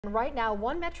Right now,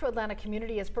 one Metro Atlanta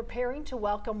community is preparing to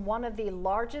welcome one of the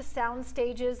largest sound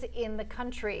stages in the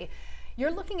country.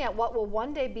 You're looking at what will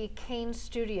one day be Kane's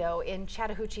Studio in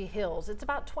Chattahoochee Hills. It's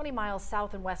about 20 miles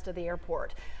south and west of the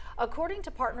airport. According to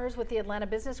partners with the Atlanta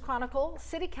Business Chronicle,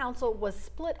 City Council was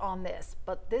split on this,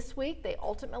 but this week they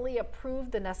ultimately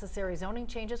approved the necessary zoning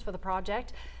changes for the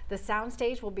project. The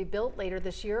soundstage will be built later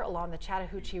this year along the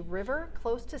Chattahoochee River,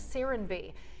 close to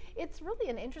Serenbe. It's really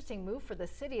an interesting move for the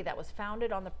city that was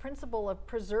founded on the principle of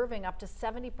preserving up to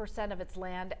 70% of its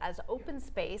land as open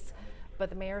space. But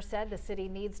the mayor said the city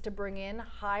needs to bring in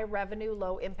high revenue,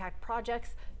 low impact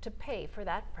projects to pay for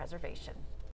that preservation.